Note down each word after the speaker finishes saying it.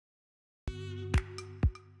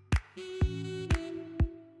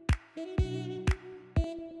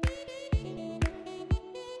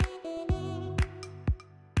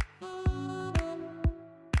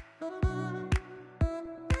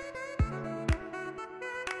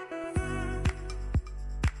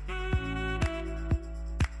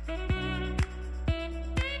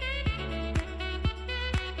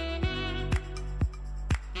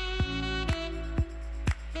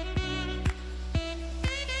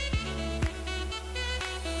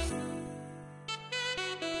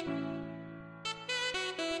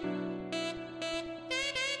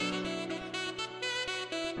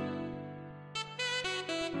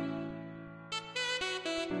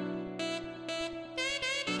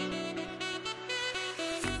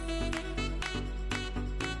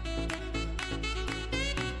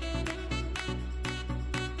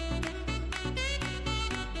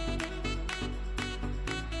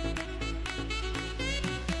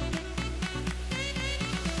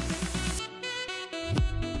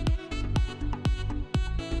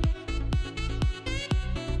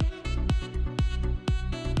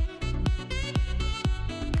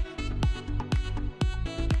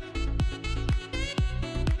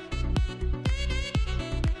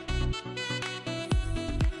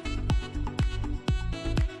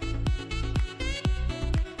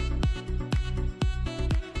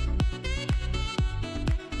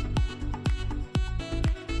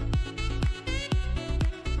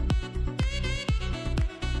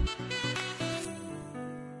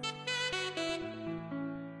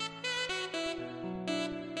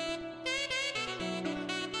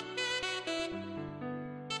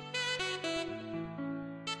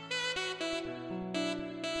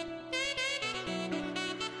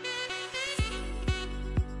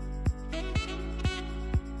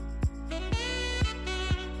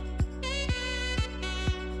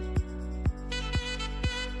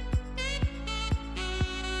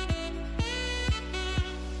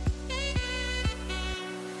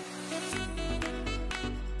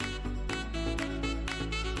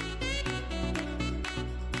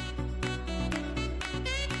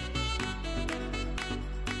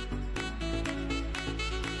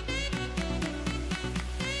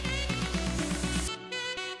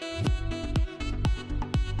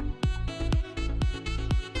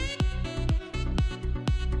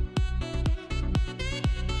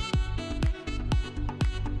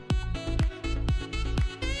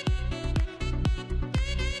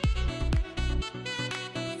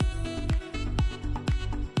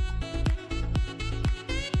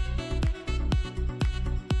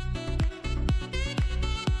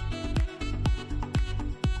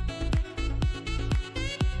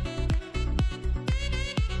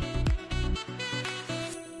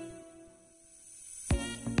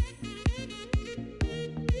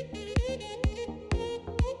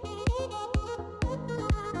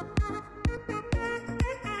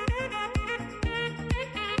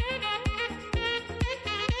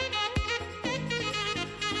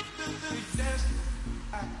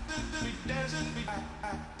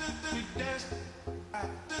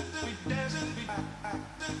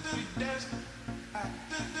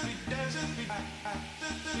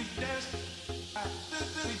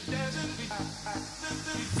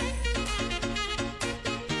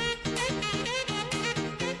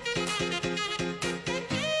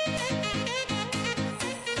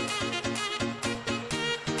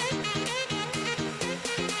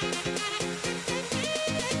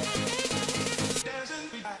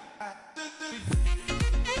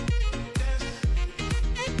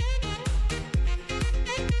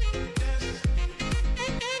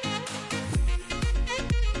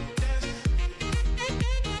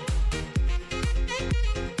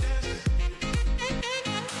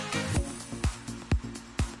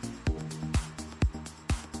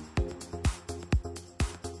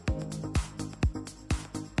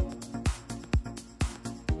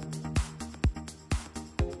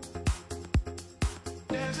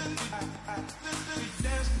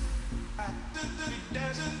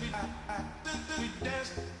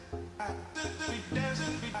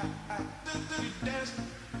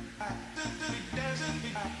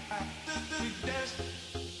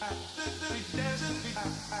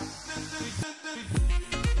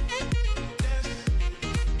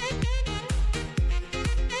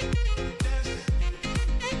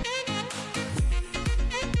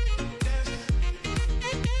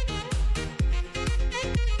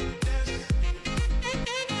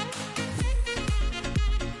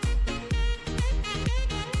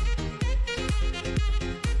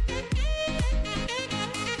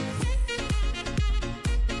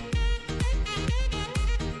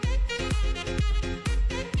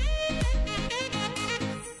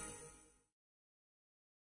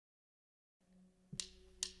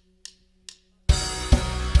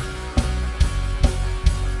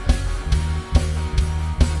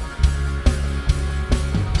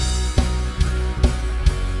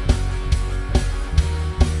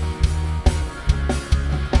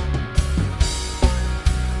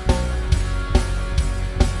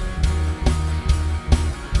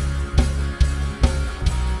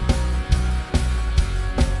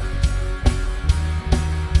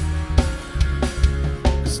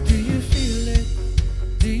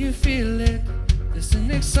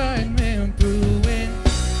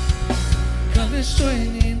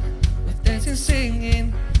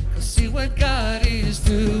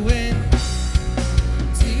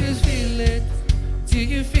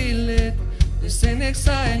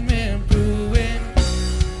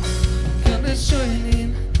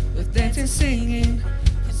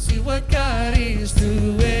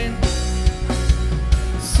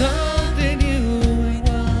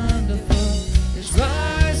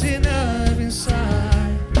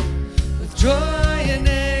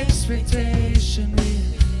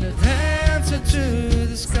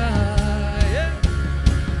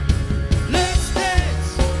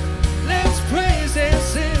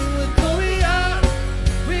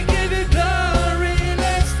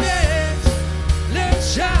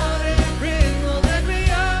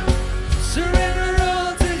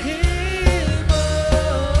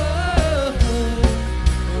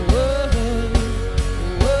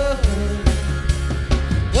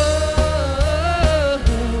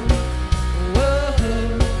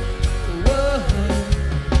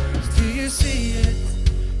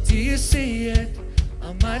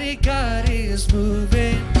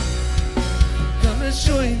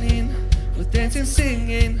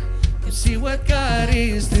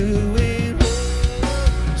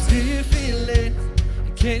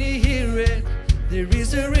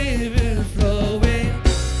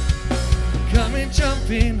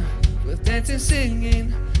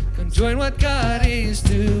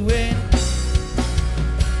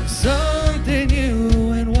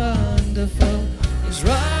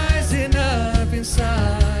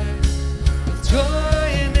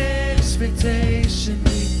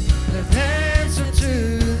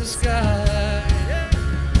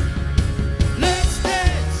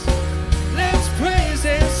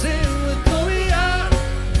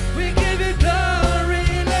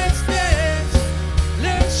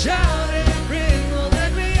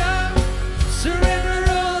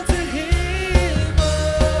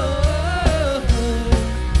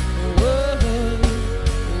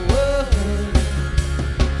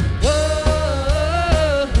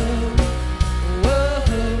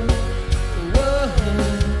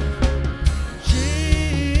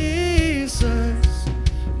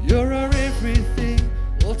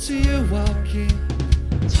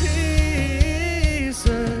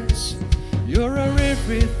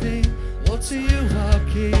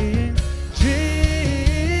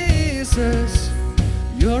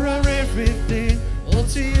You're our everything, all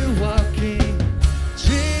to you our King.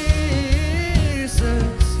 Jesus.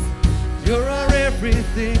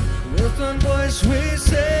 everything. With one voice we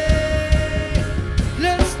say,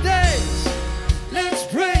 let's dance, let's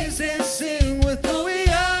praise and sing with who we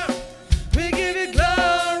are. We give you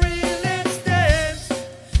glory, let's dance,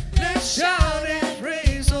 let's shout and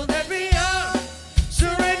praise all that we are.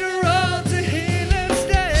 Surrender all to Him, let's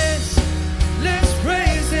dance, let's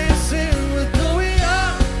praise and sing with who we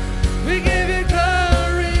are. We give you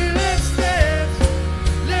glory, let's dance,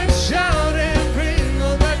 let's shout and praise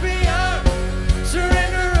all that we are.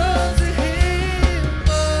 Surrender all to Him.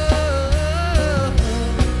 Oh, oh,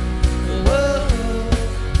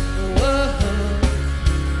 oh, oh,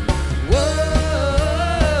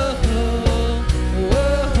 oh,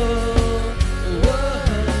 oh.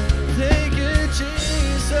 Thank you,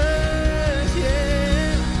 Jesus.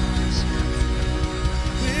 Yeah.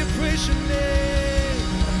 We praise your name.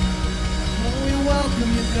 Oh, we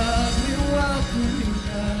welcome you, God. We welcome you,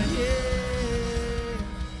 God. Yeah.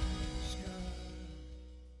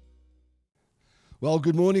 Well,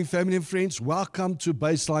 good morning, family and friends. Welcome to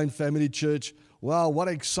Baseline Family Church. Wow, what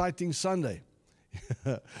an exciting Sunday.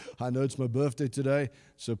 I know it's my birthday today,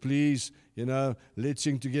 so please, let's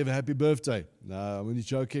sing together happy birthday. No, I'm only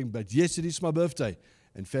joking, but yes, it is my birthday.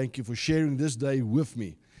 And thank you for sharing this day with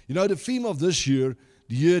me. The theme of this year,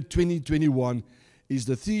 the year 2021, is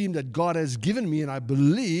the theme that God has given me, and I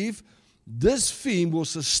believe this theme will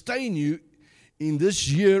sustain you in this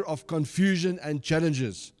year of confusion and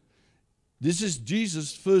challenges. This is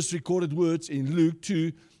Jesus' first recorded words in Luke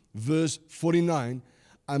 2, verse 49.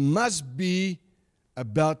 I must be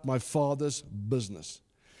about my Father's business.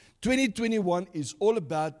 2021 is all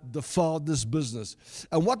about the Father's business.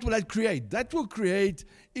 And what will that create? That will create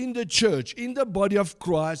in the church, in the body of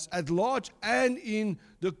Christ at large, and in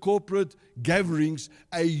the corporate gatherings,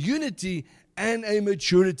 a unity and a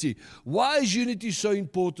maturity. Why is unity so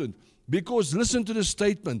important? Because listen to the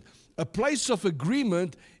statement. A place of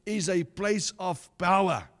agreement is a place of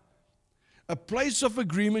power. A place of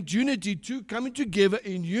agreement, unity, two coming together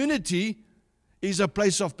in unity is a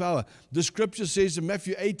place of power. The scripture says in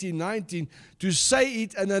Matthew 18:19, to say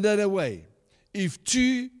it in another way. If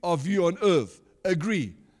two of you on earth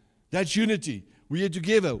agree, that's unity. We are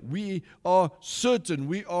together. We are certain.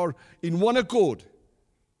 We are in one accord,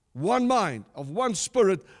 one mind, of one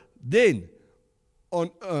spirit. Then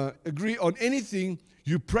agree on anything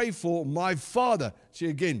you pray for, my Father. See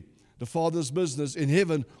again, the Father's business in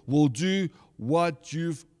heaven will do what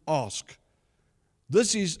you've asked.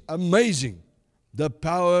 This is amazing. The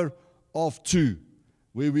power of two,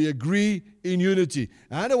 where we agree in unity.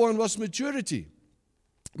 Another one was maturity.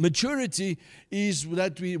 Maturity is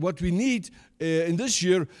what we need in this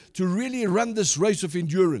year to really run this race of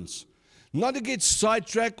endurance. Not to get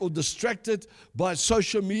sidetracked or distracted by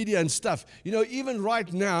social media and stuff. Even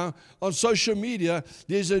right now on social media,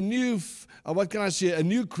 there's a new, a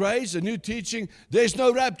new craze, a new teaching. There's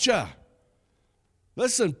no rapture.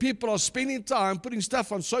 Listen, people are spending time putting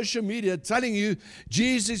stuff on social media telling you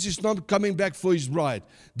Jesus is not coming back for His bride.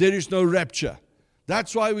 There is no rapture.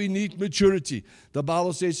 That's why we need maturity. The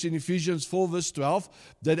Bible says in Ephesians 4 verse 12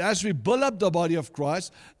 that as we build up the body of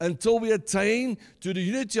Christ until we attain to the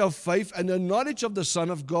unity of faith and the knowledge of the Son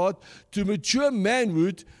of God, to mature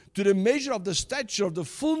manhood, to the measure of the stature of the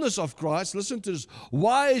fullness of Christ. Listen to this.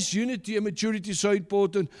 Why is unity and maturity so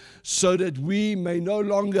important? So that we may no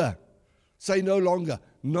longer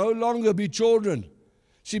be children.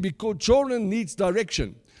 See, because children needs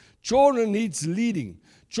direction. Children needs leading.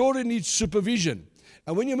 Children needs supervision.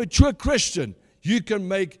 And when you're a mature Christian, you can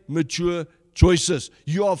make mature choices.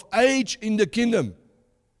 You are of age in the kingdom.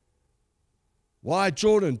 Why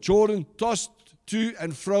children? Children tossed to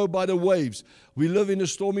and fro by the waves. We live in a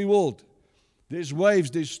stormy world. There's waves,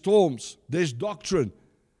 there's storms, there's doctrine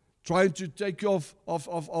trying to take you off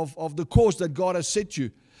the course that God has set you.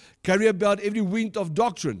 Carry about every wind of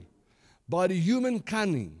doctrine by the human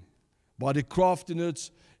cunning, by the craftiness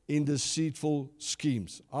in deceitful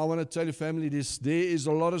schemes. I want to tell you, family, there is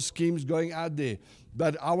a lot of schemes going out there.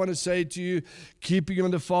 But I want to say to you, keeping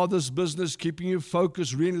on the Father's business, keeping you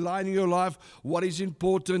focused, realigning your life, what is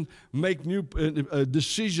important, make new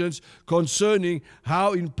decisions concerning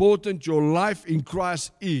how important your life in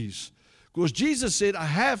Christ is. Because Jesus said, I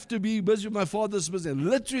have to be busy with my Father's business.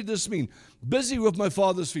 Literally this means busy with my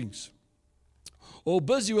Father's things. Or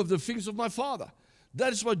busy with the things of my Father.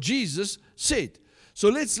 That is what Jesus said. So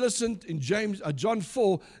let's listen in John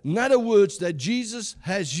 4, another words that Jesus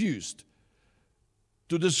has used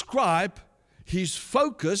to describe His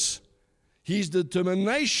focus, His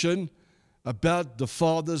determination about the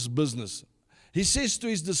Father's business. He says to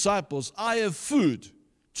His disciples, I have food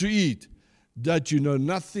to eat that you know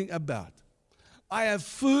nothing about. I have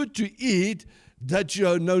food to eat that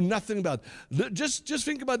you know nothing about. Just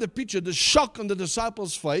think about the picture, the shock on the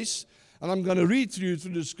disciples' face. And I'm going to read through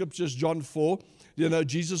the scriptures, John 4. You know,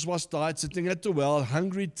 Jesus was tired, sitting at the well,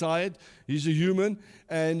 hungry, tired. He's a human.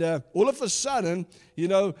 And all of a sudden, you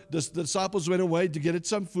know, the disciples went away to get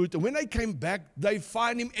some food. And when they came back, they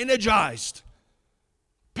find him energized,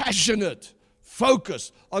 passionate,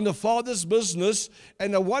 focused on the Father's business.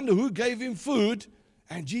 And I wonder who gave him food.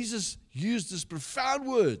 And Jesus used these profound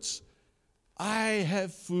words. I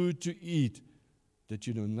have food to eat that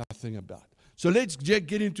you know nothing about. So let's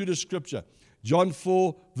get into the scripture. John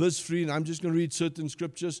 4, verse 3, and I'm just going to read certain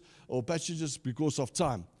scriptures or passages because of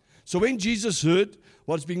time. So when Jesus heard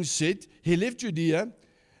what's being said, he left Judea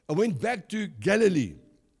and went back to Galilee.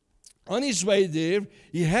 On his way there,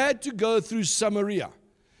 he had to go through Samaria.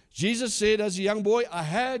 Jesus said as a young boy, I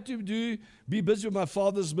had to be busy with my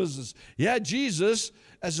Father's business. Yeah, Jesus,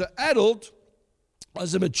 as an adult,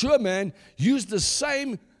 as a mature man, used the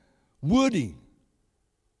same wording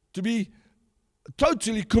to be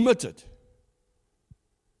totally committed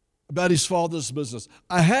about his Father's business.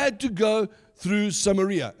 I had to go through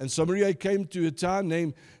Samaria. And Samaria came to a town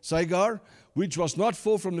named Sychar, which was not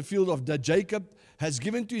far from the field of that Jacob has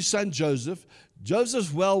given to his son Joseph.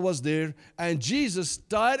 Joseph's well was there, and Jesus,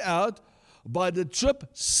 tired out by the trip,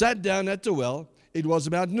 sat down at the well. It was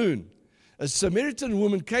about noon. A Samaritan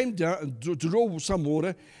woman came down to draw some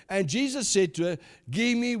water, and Jesus said to her,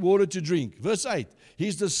 give me water to drink. Verse 8,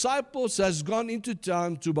 his disciples has gone into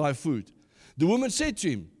town to buy food. The woman said to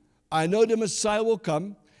him, I know the Messiah will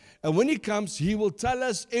come, and when he comes, he will tell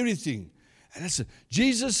us everything. And listen,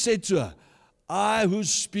 Jesus said to her, I who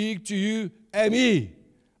speak to you am he.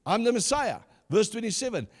 I'm the Messiah. Verse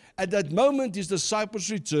 27, at that moment his disciples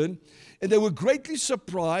returned, and they were greatly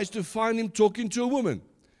surprised to find him talking to a woman.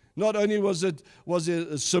 Not only was it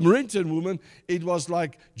a Samaritan woman, it was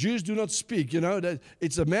like Jews do not speak, you know, that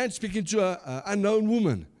it's a man speaking to an unknown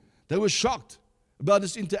woman. They were shocked about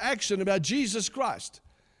this interaction about Jesus Christ.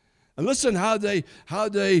 And listen how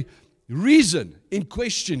they reason in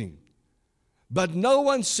questioning. But no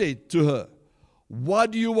one said to her,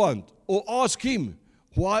 what do you want? Or ask him,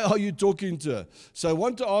 why are you talking to her? So I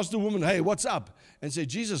want to ask the woman, hey, what's up? And say,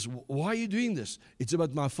 Jesus, why are you doing this? It's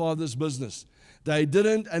about my Father's business. They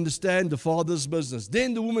didn't understand the Father's business.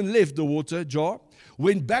 Then the woman left the water jar,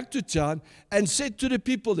 went back to town, and said to the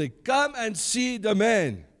people there, come and see the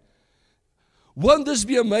man. Won't this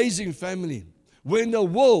be amazing, family? When the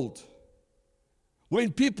world,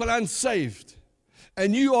 when people are unsaved,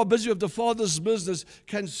 and you are busy with the Father's business,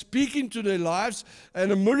 can speak into their lives,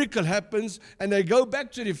 and a miracle happens, and they go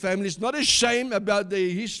back to their families, not ashamed about their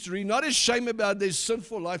history, not ashamed about their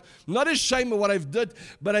sinful life, not ashamed of what I've did,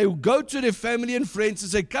 but they go to their family and friends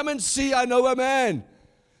and say, come and see, I know a man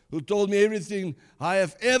who told me everything I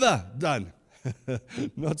have ever done.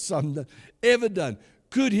 Not some, ever done.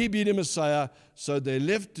 Could he be the Messiah? So they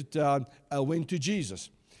left the town and went to Jesus.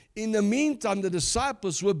 In the meantime, the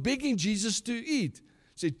disciples were begging Jesus to eat.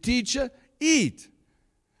 Said, teacher, eat.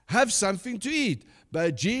 Have something to eat.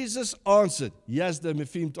 But Jesus answered, here's the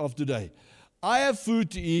theme of today. I have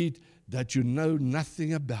food to eat that you know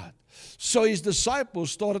nothing about. So his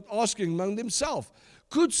disciples started asking among themselves,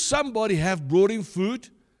 could somebody have brought him food?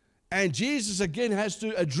 And Jesus again has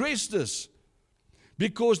to address this.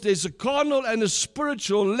 Because there's a carnal and a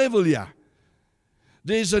spiritual level here.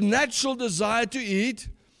 There's a natural desire to eat.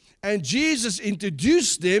 And Jesus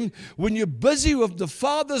introduced them, when you're busy with the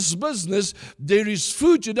Father's business, there is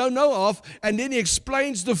food you don't know of, and then he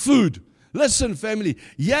explains the food. Listen, family,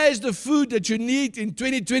 here is the food that you need in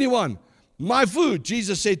 2021. My food,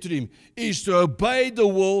 Jesus said to them, is to obey the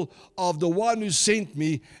will of the one who sent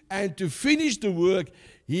me and to finish the work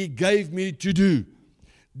he gave me to do.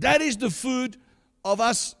 That is the food of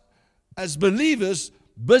us as believers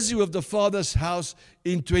busy with the Father's house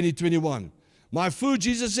in 2021. My food,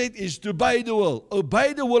 Jesus said, is to obey the will.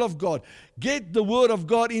 Obey the will of God. Get the word of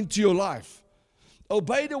God into your life.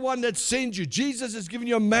 Obey the one that sent you. Jesus has given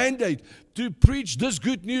you a mandate to preach this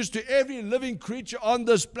good news to every living creature on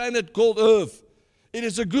this planet called earth. It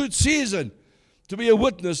is a good season to be a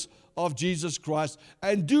witness of Jesus Christ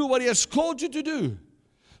and do what he has called you to do.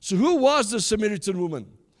 So who was the Samaritan woman?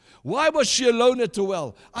 Why was she alone at the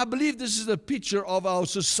well? I believe this is a picture of our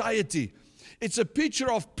society. It's a picture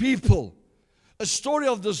of people. A story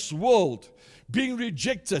of this world being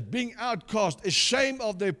rejected, being outcast, ashamed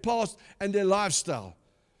of their past and their lifestyle.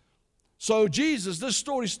 So Jesus, this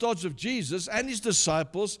story starts with Jesus and his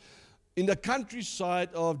disciples in the countryside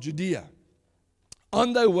of Judea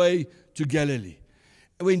on their way to Galilee.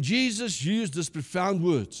 When Jesus used these profound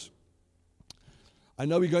words, I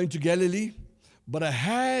know we're going to Galilee, but I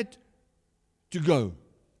had to go.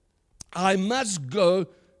 I must go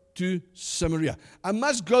to Samaria. I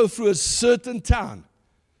must go through a certain town.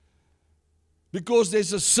 Because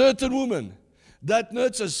there's a certain woman that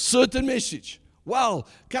needs a certain message. Well,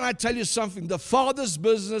 can I tell you something? The Father's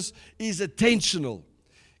business is intentional.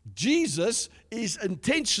 Jesus is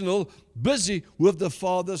intentional, busy with the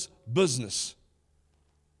Father's business.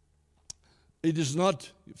 It is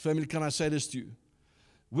not, family, can I say this to you?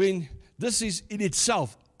 When this is in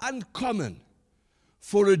itself uncommon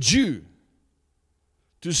for a Jew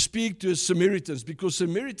to speak to Samaritans, because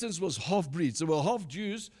Samaritans was half-breeds. They were half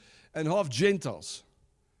Jews and half Gentiles.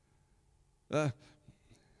 They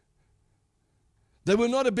were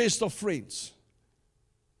not the best of friends.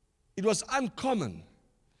 It was uncommon.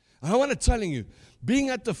 And I want to tell you, being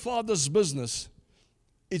at the Father's business,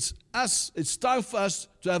 it's time for us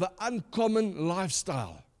to have an uncommon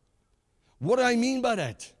lifestyle. What do I mean by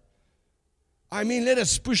that? I mean, let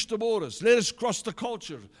us push the borders. Let us cross the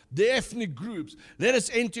culture, the ethnic groups. Let us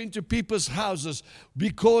enter into people's houses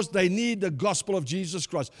because they need the gospel of Jesus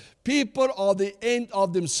Christ. People are the end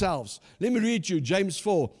of themselves. Let me read you James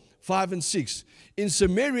 4, 5 and 6. In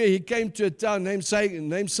Samaria, he came to a town named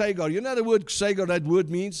Sagar. You know the word Sagar, that word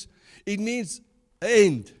means? It means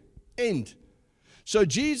end. End. So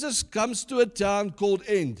Jesus comes to a town called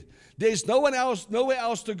End. There's nowhere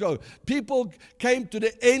else to go. People came to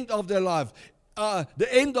the end of their life. The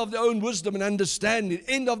end of their own wisdom and understanding,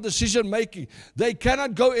 end of decision making. They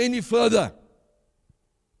cannot go any further.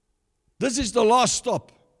 This is the last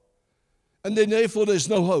stop. And then therefore there's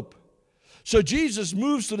no hope. So Jesus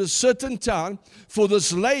moves to this certain town for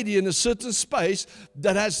this lady in a certain space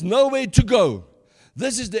that has nowhere to go.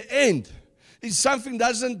 This is the end. If something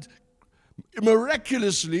doesn't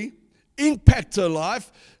miraculously impact her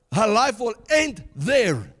life will end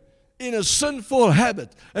there in a sinful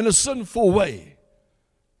habit and a sinful way.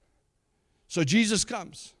 So Jesus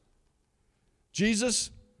comes. Jesus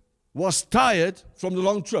was tired from the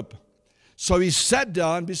long trip. So he sat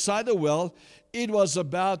down beside the well. It was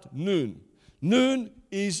about noon. Noon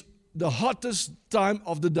is the hottest time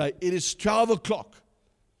of the day. It is 12 o'clock.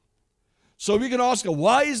 So we can ask her,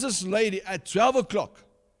 why is this lady at 12 o'clock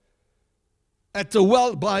at the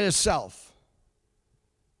well by herself?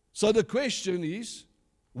 So the question is,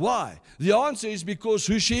 why? The answer is because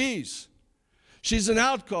who she is. She's an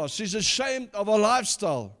outcast. She's ashamed of her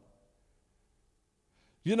lifestyle.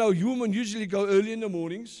 You know, women usually go early in the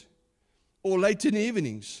mornings or late in the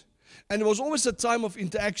evenings. And it was always a time of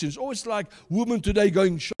interaction. It's always like women today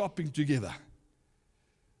going shopping together.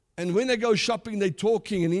 And when they go shopping, they're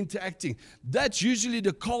talking and interacting. That's usually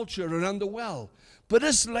the culture around the well. But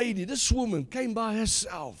this lady, this woman came by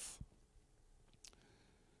herself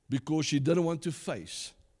because she didn't want to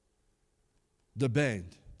face the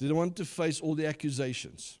band. Didn't want to face all the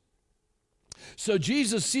accusations. So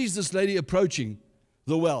Jesus sees this lady approaching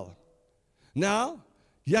the well. Now,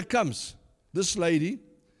 here comes this lady,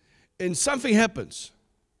 and something happens.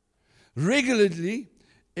 Regularly,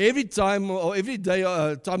 every time or every day,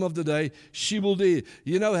 time of the day, she will do.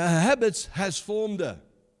 You know, her habits has formed her.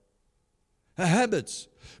 Her habits.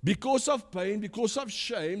 Because of pain, because of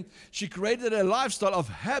shame, she created a lifestyle of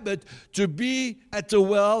habit to be at the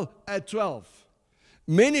well at 12.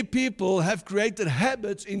 Many people have created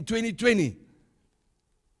habits in 2020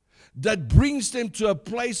 that brings them to a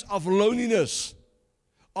place of loneliness,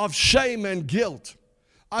 of shame and guilt.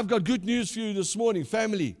 I've got good news for you this morning,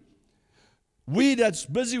 family. We that's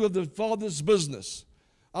busy with the Father's business,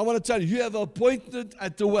 I want to tell you, you have an appointment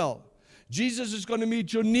at the well. Jesus is going to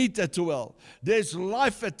meet your need at the well. There's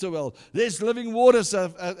life at the well. There's living waters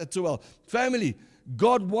at the well. Family,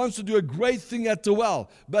 God wants to do a great thing at the well,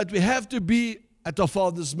 but we have to be at the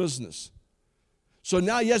Father's business. So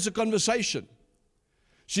now he has a conversation.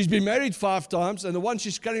 She's been married 5 times, and the one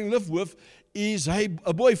she's carrying live with is a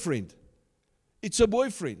boyfriend. It's a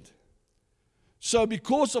boyfriend. So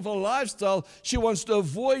because of her lifestyle, she wants to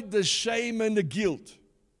avoid the shame and the guilt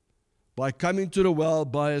by coming to the well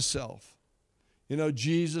by herself. You know,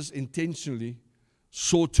 Jesus intentionally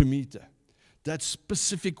sought to meet her. That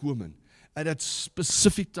specific woman at that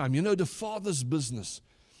specific time. You know, the Father's business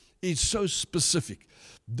is so specific.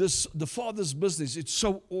 The Father's business, it's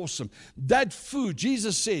so awesome. That food,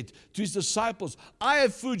 Jesus said to his disciples, I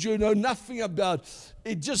have food you know nothing about.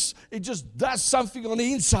 It just does something on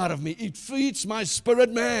the inside of me. It feeds my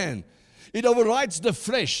spirit man. It overrides the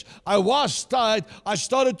flesh. I was tired. I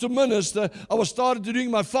started to minister. I was started to doing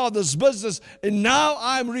my Father's business. And now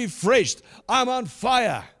I'm refreshed. I'm on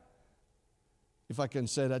fire. If I can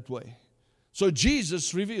say that way. So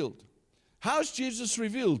Jesus revealed. How's Jesus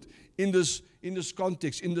revealed? in this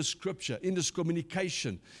context, in the scripture, in this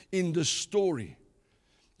communication, in the story.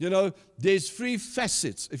 You know, there's 3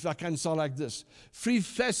 facets, if I can sound like this. 3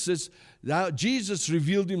 facets that Jesus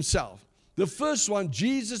revealed himself. The first one,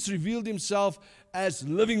 Jesus revealed himself as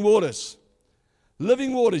living waters.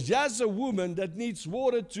 Living waters. Here's a woman that needs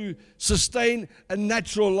water to sustain a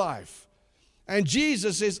natural life. And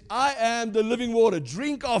Jesus says, I am the living water.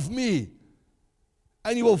 Drink of me,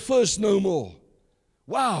 and you will thirst no more.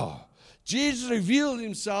 Wow. Jesus revealed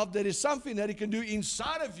himself. There is something that he can do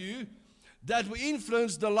inside of you that will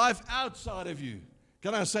influence the life outside of you.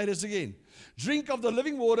 Can I say this again? Drink of the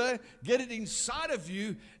living water, get it inside of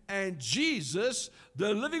you, and Jesus,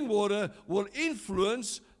 the living water, will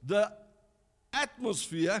influence the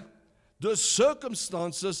atmosphere, the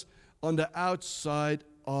circumstances on the outside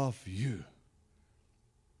of you.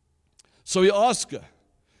 So he asked her,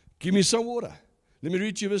 give me some water. Let me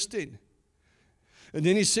read you verse 10. And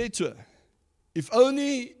then he said to her, if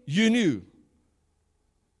only you knew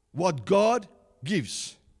what God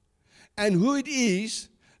gives and who it is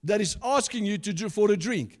that is asking you for a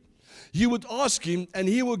drink, you would ask him and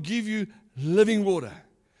he will give you living water.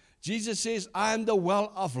 Jesus says, I am the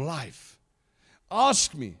well of life.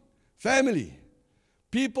 Ask me. Family,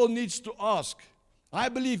 people needs to ask. I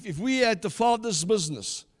believe if we had the Father's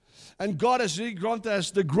business and God has really granted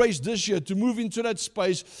us the grace this year to move into that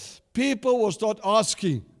space, people will start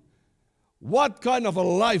asking, what kind of a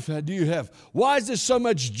life do you have? Why is there so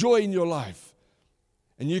much joy in your life?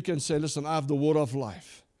 And you can say, listen, I have the water of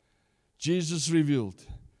life. Jesus revealed.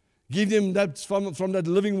 Give them that from that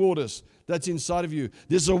living waters that's inside of you.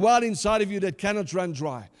 There's a well inside of you that cannot run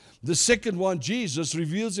dry. The second one, Jesus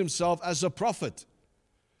reveals himself as a prophet.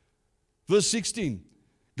 Verse 16,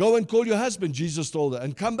 go and call your husband, Jesus told her,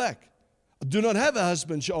 and come back. Do not have a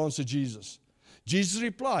husband, she answered Jesus. Jesus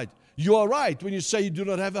replied, you are right when you say you do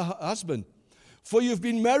not have a husband. For you've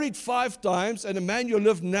been married 5 times, and the man you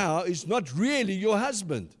live now is not really your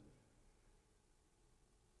husband.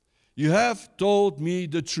 You have told me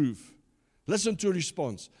the truth. Listen to a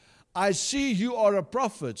response. I see you are a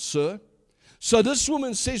prophet, sir. So this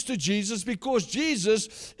woman says to Jesus, because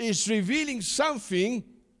Jesus is revealing something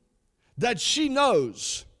that she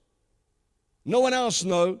knows. No one else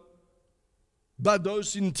knows but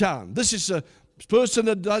those in town. This is a person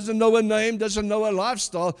that doesn't know her name, doesn't know her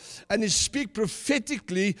lifestyle, and is speak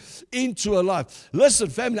prophetically into her life. Listen,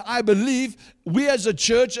 family, I believe we as a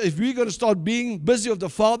church, if we're going to start being busy with the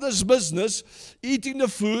Father's business, eating the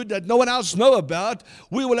food that no one else knows about,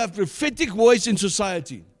 we will have prophetic voice in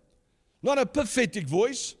society. Not a pathetic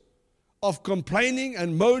voice of complaining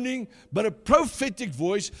and moaning, but a prophetic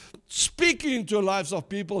voice speaking into the lives of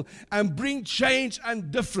people and bring change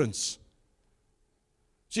and difference.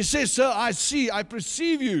 She says, sir, I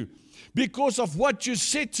perceive you because of what you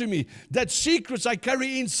said to me, that secrets I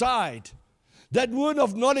carry inside, that word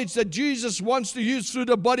of knowledge that Jesus wants to use through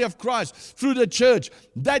the body of Christ, through the church.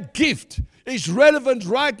 That gift is relevant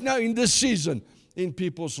right now in this season in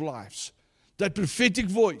people's lives. That prophetic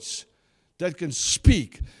voice that can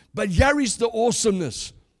speak. But here is the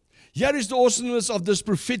awesomeness. Here is the awesomeness of this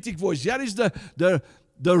prophetic voice. Here is the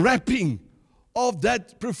wrapping of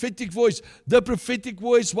that prophetic voice. The prophetic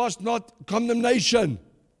voice was not condemnation.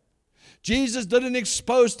 Jesus didn't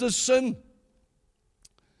expose the sin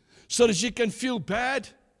so that she can feel bad.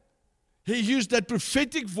 He used that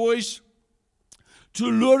prophetic voice to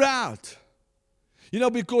lure out. You know,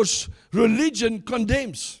 because religion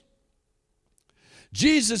condemns.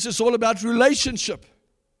 Jesus is all about relationship.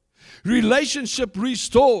 Relationship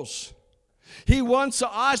restores. He wants our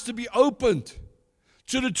eyes to be opened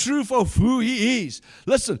to the truth of who He is.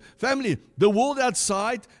 Listen, family, the world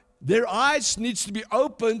outside, their eyes needs to be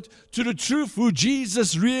opened to the truth who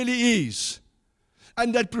Jesus really is.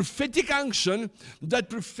 And that prophetic unction, that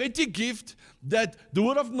prophetic gift, that the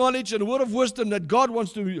word of knowledge and the word of wisdom that God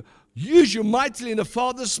wants to use you mightily in the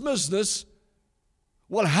Father's business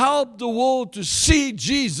will help the world to see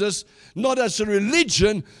Jesus not as a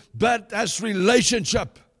religion, but as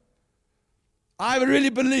relationship. I really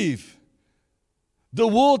believe the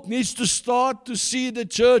world needs to start to see the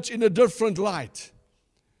church in a different light,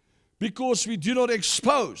 because we do not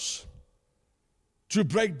expose to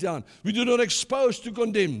break down. We do not expose to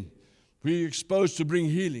condemn. We expose to bring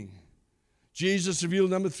healing. Jesus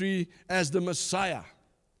revealed, number 3, as the Messiah.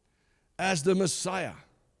 As the Messiah.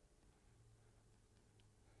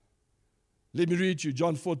 Let me read you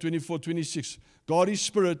John 4:24-26. God is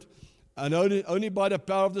Spirit, and only by the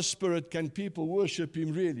power of the Spirit can people worship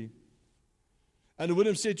Him really. And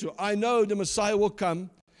William said to her, I know the Messiah will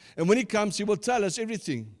come, and when He comes, He will tell us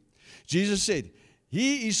everything. Jesus said,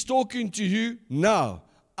 He is talking to you now.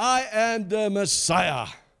 I am the Messiah.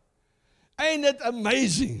 Ain't it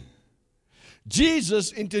amazing?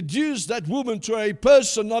 Jesus introduced that woman to a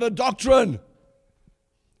person, not a doctrine.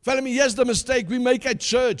 Follow me, here's the mistake we make at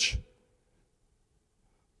church.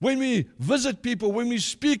 When we visit people, when we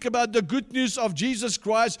speak about the good news of Jesus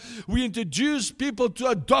Christ, we introduce people to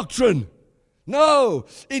a doctrine. No,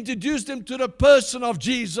 introduce them to the person of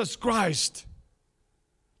Jesus Christ.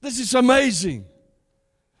 This is amazing.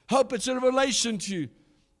 Hope it's a revelation to you.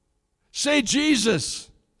 Say Jesus,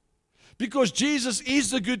 because Jesus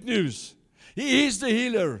is the good news. He is the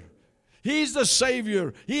healer. He is the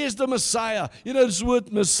Savior. He is the Messiah. You know, this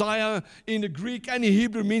word Messiah in the Greek and in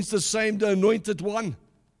Hebrew means the same, the anointed one.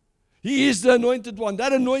 He is the anointed one.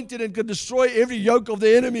 That anointed and can destroy every yoke of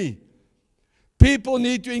the enemy. People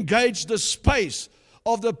need to engage the space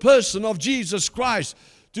of the person of Jesus Christ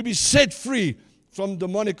to be set free from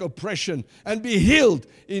demonic oppression and be healed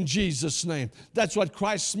in Jesus' name. That's what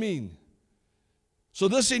Christ means. So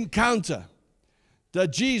this encounter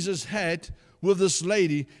that Jesus had with this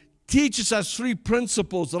lady teaches us 3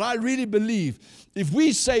 principles that I really believe. If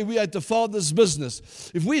we say we are at the Father's business,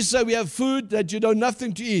 if we say we have food that you know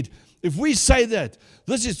nothing to eat, if we say that,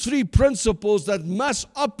 this is 3 principles that must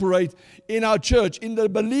operate in our church, in the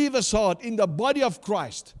believer's heart, in the body of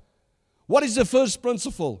Christ. What is the first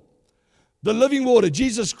principle? The living water,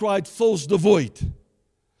 Jesus Christ, fills the void.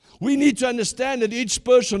 We need to understand that each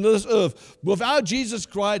person on this earth, without Jesus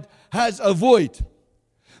Christ, has a void.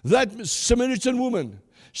 That Samaritan woman,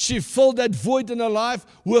 she filled that void in her life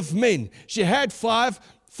with men. She had 5.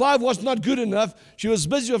 5 was not good enough. She was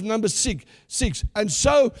busy with number 6. And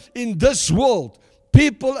so in this world,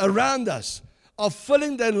 people around us are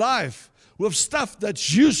filling their life with stuff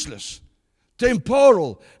that's useless,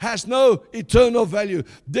 temporal, has no eternal value.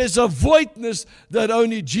 There's a voidness that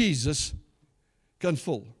only Jesus can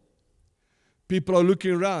fill. People are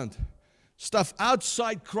looking around, stuff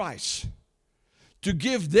outside Christ, to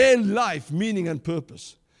give their life meaning and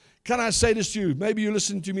purpose. Can I say this to you? Maybe you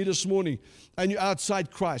listened to me this morning and you're outside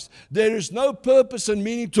Christ. There is no purpose and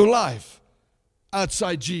meaning to life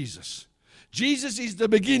outside Jesus. Jesus is the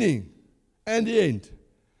beginning and the end.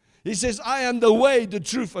 He says, I am the way, the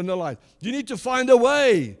truth, and the life. You need to find a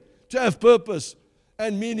way to have purpose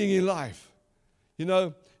and meaning in life. You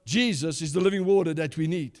know, Jesus is the living water that we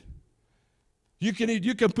need. You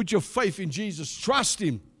can put your faith in Jesus. Trust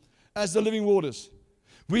Him as the living waters.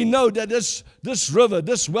 We know that this river,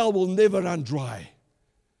 this well will never run dry.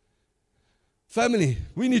 Family,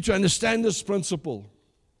 we need to understand this principle.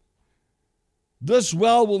 This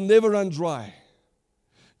well will never run dry.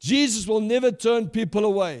 Jesus will never turn people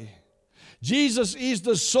away. Jesus is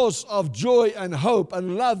the source of joy and hope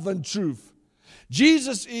and love and truth.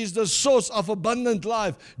 Jesus is the source of abundant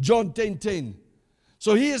life, John 10:10.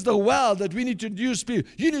 So He is the well that we need to introduce people.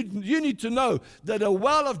 You need to know that the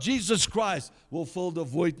well of Jesus Christ will fill the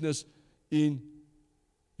voidness in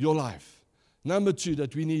your life. Number 2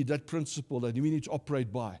 that we need, that principle that we need to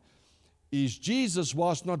operate by, is Jesus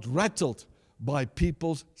was not rattled by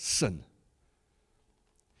people's sin.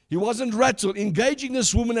 He wasn't rattled, engaging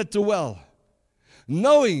this woman at the well,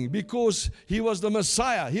 knowing because He was the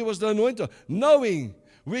Messiah, He was the anointed, knowing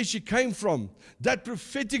where she came from, that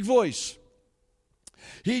prophetic voice.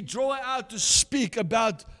 He drew her out to speak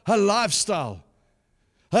about her lifestyle,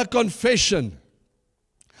 her confession.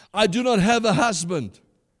 I do not have a husband.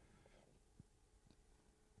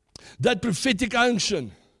 That prophetic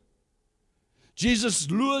unction. Jesus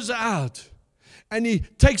lures her out and He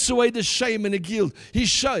takes away the shame and the guilt.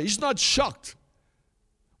 He's not shocked.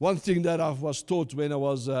 One thing that I was taught when I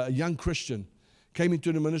was a young Christian, came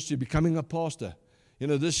into the ministry, becoming a pastor. You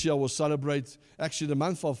know, this year I will celebrate, actually the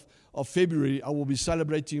month of February, I will be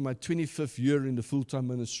celebrating my 25th year in the full-time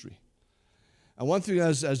ministry. And one thing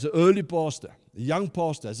as an early pastor, a young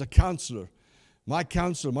pastor, as a counselor,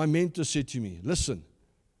 my mentor said to me, listen,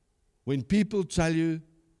 when people tell you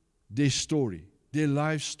their story, their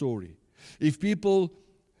life story, if people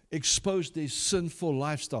expose their sinful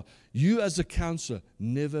lifestyle, you as a counselor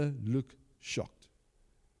never look shocked.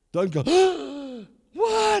 Don't go,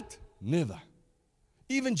 what? Never.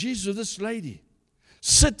 Even Jesus, this lady,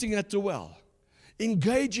 sitting at the well,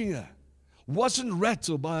 engaging her, wasn't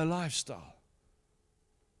rattled by her lifestyle.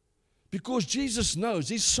 Because Jesus knows,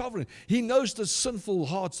 He's sovereign. He knows the sinful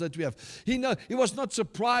hearts that we have. He was not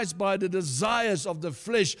surprised by the desires of the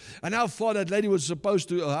flesh and how far that lady was supposed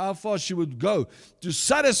to, or how far she would go to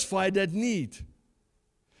satisfy that need.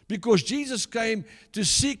 Because Jesus came to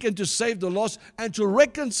seek and to save the lost and to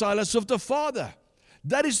reconcile us with the Father.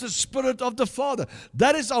 That is the Spirit of the Father.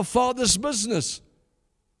 That is our Father's business.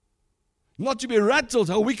 Not to be rattled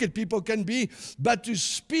how wicked people can be, but to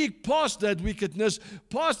speak past that wickedness,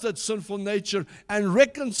 past that sinful nature, and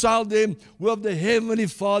reconcile them with the Heavenly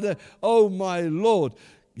Father. Oh my Lord.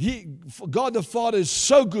 God the Father is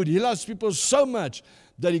so good. He loves people so much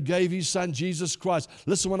that He gave His Son, Jesus Christ.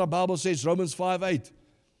 Listen what the Bible says, Romans 5:8.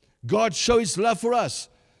 God showed His love for us,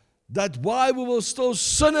 that while we were still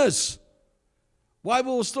sinners,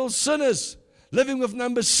 living with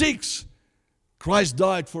number 6, Christ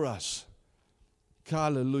died for us.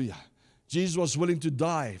 Hallelujah. Jesus was willing to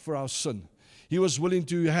die for our sin. He was willing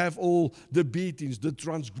to have all the beatings, the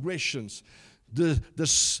transgressions, the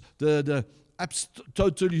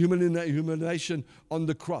total humiliation on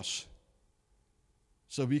the cross,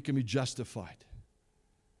 so we can be justified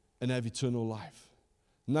and have eternal life.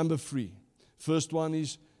 Number 3. First one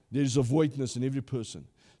is there is avoidance in every person.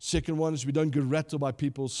 Second one is we don't get rattled by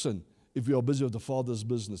people's sin if we are busy with the Father's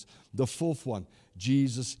business. The fourth one,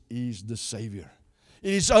 Jesus is the Savior.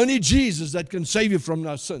 It is only Jesus that can save you from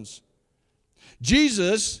our sins.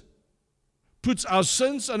 Jesus puts our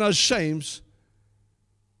sins and our shames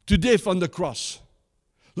to death on the cross.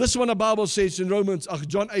 Listen what the Bible says in John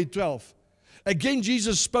 8:12. Again,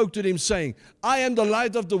 Jesus spoke to them, saying, I am the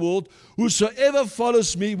light of the world. Whosoever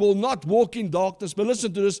follows me will not walk in darkness, but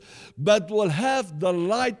listen to this, but will have the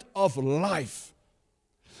light of life.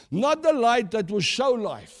 Not the light that will show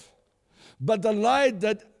life, but the light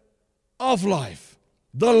of life.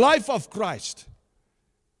 The life of Christ.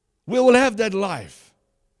 We will have that life.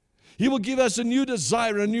 He will give us a new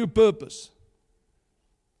desire, a new purpose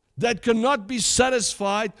that cannot be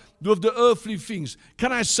satisfied with the earthly things.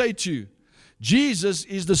 Can I say to you, Jesus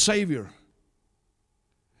is the Savior.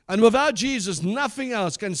 And without Jesus, nothing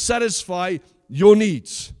else can satisfy your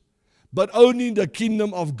needs, but only the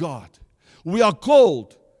kingdom of God. We are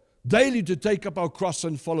called daily to take up our cross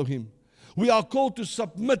and follow Him. We are called to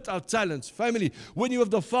submit our talents. Family, when you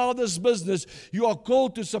have the Father's business, you are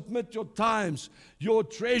called to submit your times, your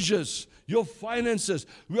treasures, your finances.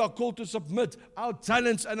 We are called to submit our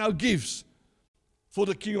talents and our gifts for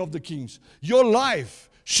the King of the Kings. Your life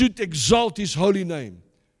should exalt His holy name.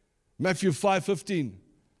 Matthew 5:15.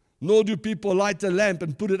 Nor do people light a lamp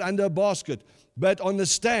and put it under a basket, but on a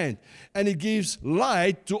stand, and it gives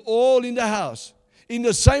light to all in the house. In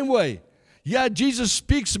the same way, Jesus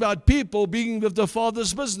speaks about people being with the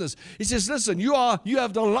Father's business. He says, listen, you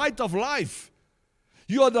have the light of life.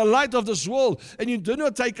 You are the light of this world. And you do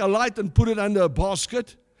not take a light and put it under a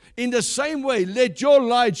basket. In the same way, let your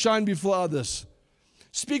light shine before others.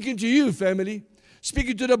 Speaking to you, family.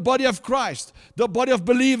 Speaking to the body of Christ, the body of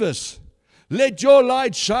believers. Let your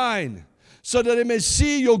light shine so that they may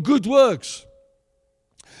see your good works.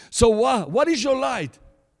 So what is your light?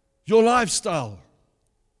 Your lifestyle.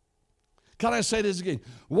 Can I say this again?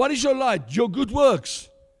 What is your light? Your good works.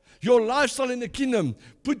 Your lifestyle in the kingdom.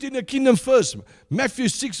 Put in the kingdom first. Matthew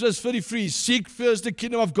 6:33. Seek first the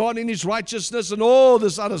kingdom of God and His righteousness, and all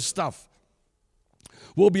this other stuff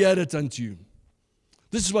will be added unto you.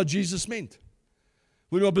 This is what Jesus meant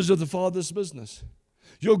when we are busy with the Father's business.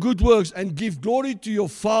 Your good works, and give glory to your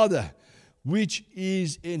Father which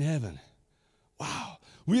is in heaven. Wow.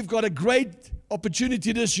 We've got a great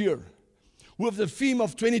opportunity this year with the theme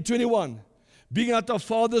of 2021. Being at our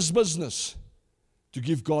Father's business, to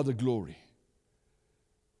give God the glory.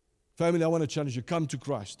 Family, I want to challenge you. Come to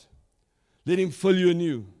Christ. Let Him fill you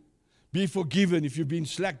anew. Be forgiven if you've been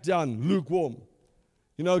slacked down, lukewarm.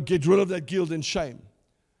 Get rid of that guilt and shame.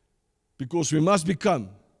 Because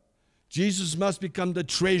Jesus must become the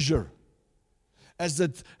treasure.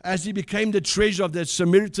 As He became the treasure of that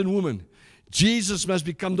Samaritan woman, Jesus must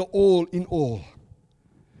become the all in all.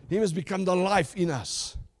 He must become the life in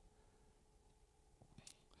us.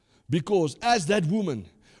 Because as that woman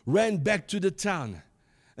ran back to the town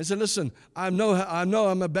and said, listen, I know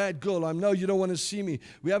I'm a bad girl. I know you don't want to see me.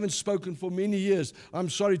 We haven't spoken for many years. I'm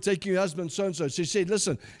sorry taking your husband so-and-so. She said,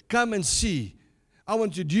 listen, come and see. I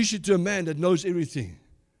want to introduce you to a man that knows everything.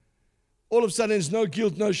 All of a sudden, there's no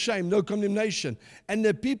guilt, no shame, no condemnation. And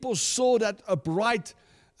the people saw that upright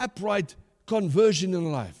conversion in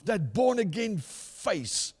life, that born-again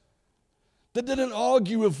face. They didn't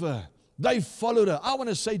argue with her. They followed her. I want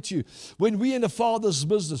to say to you, when we're in the Father's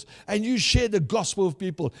business and you share the gospel with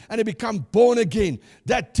people and they become born again,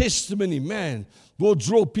 that testimony, man, will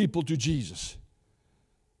draw people to Jesus.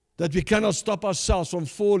 That we cannot stop ourselves from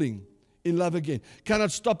falling in love again.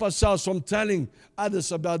 Cannot stop ourselves from telling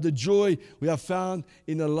others about the joy we have found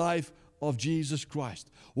in the life of Jesus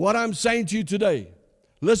Christ. What I'm saying to you today,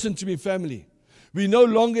 listen to me, family. We no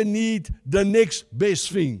longer need the next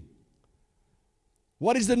best thing.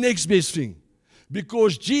 What is the next best thing?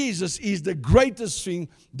 because Jesus is the greatest thing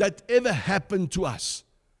that ever happened to us.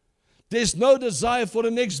 There's no desire for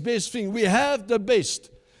the next best thing. We have the best.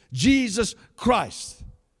 Jesus Christ,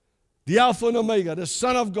 the Alpha and Omega, the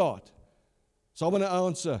Son of God. So I want to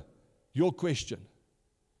answer your question.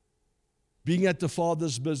 Being at the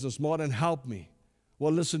Father's business, Martin, help me.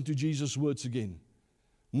 Well, listen to Jesus' words again.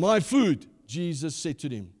 My food, Jesus said to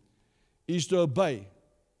them, is to obey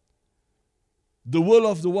the will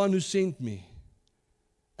of the one who sent me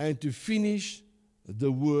and to finish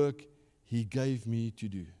the work He gave me to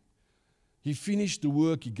do. He finished the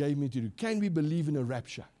work He gave me to do. Can we believe in a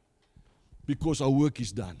rapture? Because our work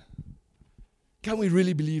is done. Can we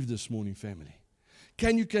really believe this morning, family?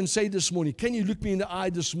 Can you say this morning, can you look me in the eye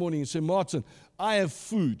this morning and say, Martin, I have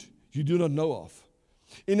food you do not know of.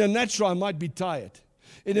 In the natural, I might be tired.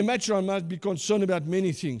 In the natural, I might be concerned about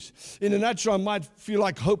many things. In the natural, I might feel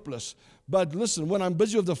like hopeless. But listen, when I'm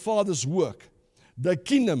busy with the Father's work, the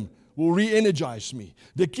kingdom will re-energize me.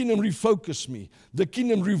 The kingdom refocus me. The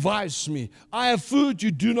kingdom revives me. I have food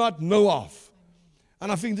you do not know of.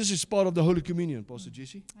 And I think this is part of the Holy Communion, Pastor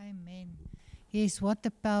Jesse. Amen. Yes, what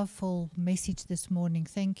a powerful message this morning.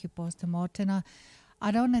 Thank you, Pastor Martin.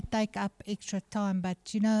 I don't want to take up extra time, but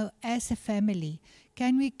as a family,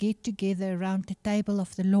 can we get together around the table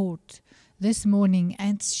of the Lord this morning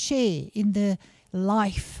and share in the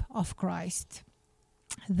life of Christ,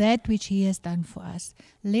 that which He has done for us?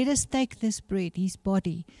 Let us take this bread, His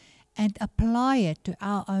body, and apply it to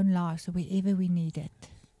our own lives wherever we need it.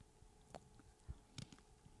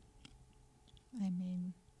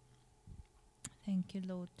 Amen. Thank you,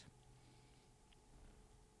 Lord.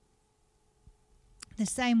 The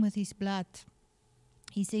same with His blood.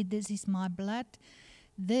 He said, this is my blood.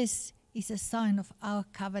 This is a sign of our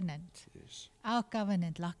covenant. Yes. Our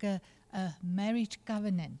covenant, like a marriage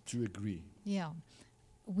covenant. To agree. Yeah.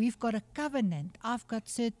 We've got a covenant. I've got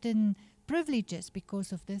certain privileges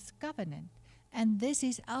because of this covenant. And this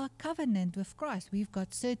is our covenant with Christ. We've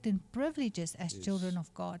got certain privileges as children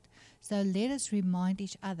of God. So let us remind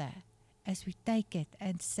each other as we take it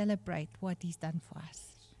and celebrate what He's done for us.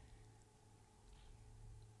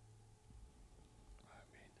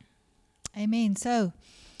 Amen. So,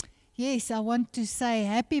 yes, I want to say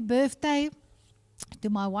happy birthday to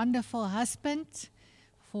my wonderful husband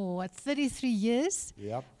for 33 years.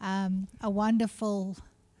 Yep. A wonderful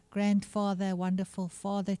grandfather, a wonderful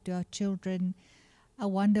father to our children, a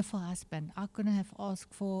wonderful husband. I couldn't have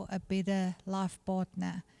asked for a better life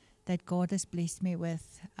partner that God has blessed me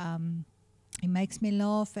with. He makes me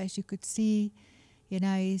laugh, as you could see.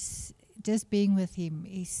 He's just being with him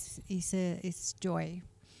is joy.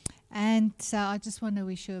 And so I just want to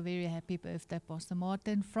wish you a very happy birthday, Pastor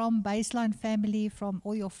Martin, from Baseline family, from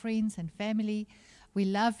all your friends and family. We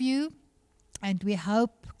love you, and we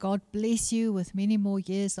hope God bless you with many more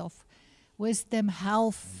years of wisdom,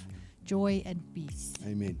 health, joy, and peace.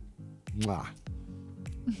 Amen. Mwah.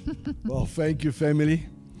 Well, thank you, family.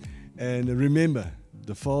 And remember,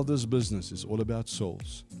 the Father's business is all about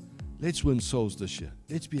souls. Let's win souls this year.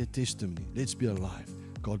 Let's be a testimony. Let's be alive.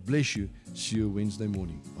 God bless you. See you Wednesday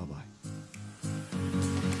morning. Bye-bye.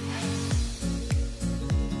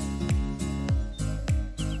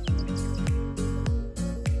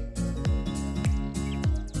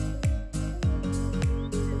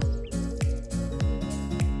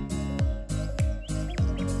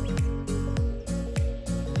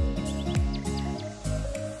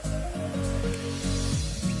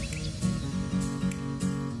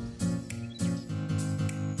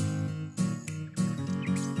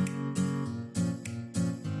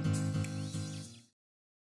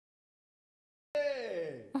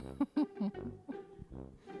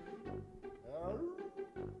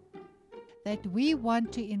 That we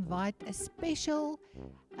want to invite a special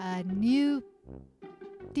new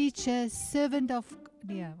teacher, servant of...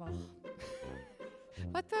 Nee, wag.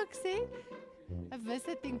 Wat wou ek sê? 'n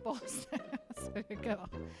visiting pastor. Sorry, okay, wag.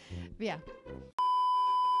 Yeah.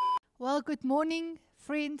 Well, good morning,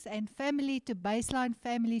 friends and family to Baseline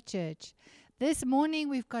Family Church. This morning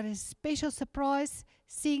we've got a special surprise,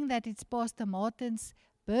 seeing that it's Pastor Martin's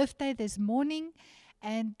birthday this morning.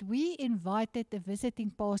 And we invited the visiting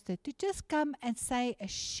pastor to just come and say a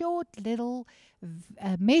short little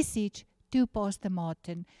message to Pastor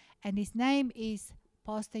Martin. And his name is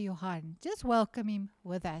Pastor Johan. Just welcome him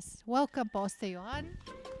with us. Welcome, Pastor Johan.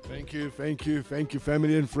 Thank you,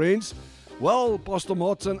 family and friends. Well, Pastor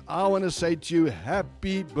Martin, I want to say to you,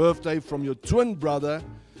 happy birthday from your twin brother,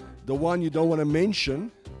 the one you don't want to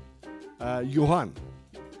mention, Johan.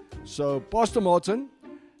 So, Pastor Martin,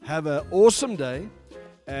 have an awesome day.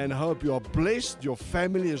 And I hope you are blessed. Your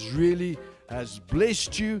family has really has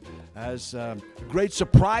blessed you, has great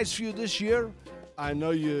surprise for you this year. I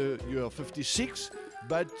know you're 56,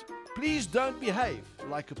 but please don't behave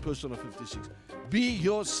like a person of 56. Be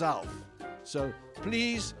yourself. So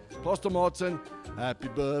please, Pastor Martin, happy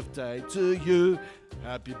birthday to you.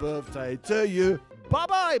 Happy birthday to you.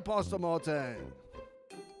 Bye-bye, Pastor Martin.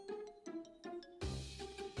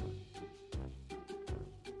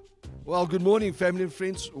 Well, good morning, family and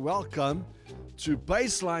friends. Welcome to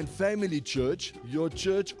Baseline Family Church, your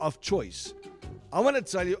church of choice. I want to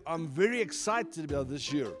tell you, I'm very excited about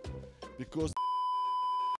this year because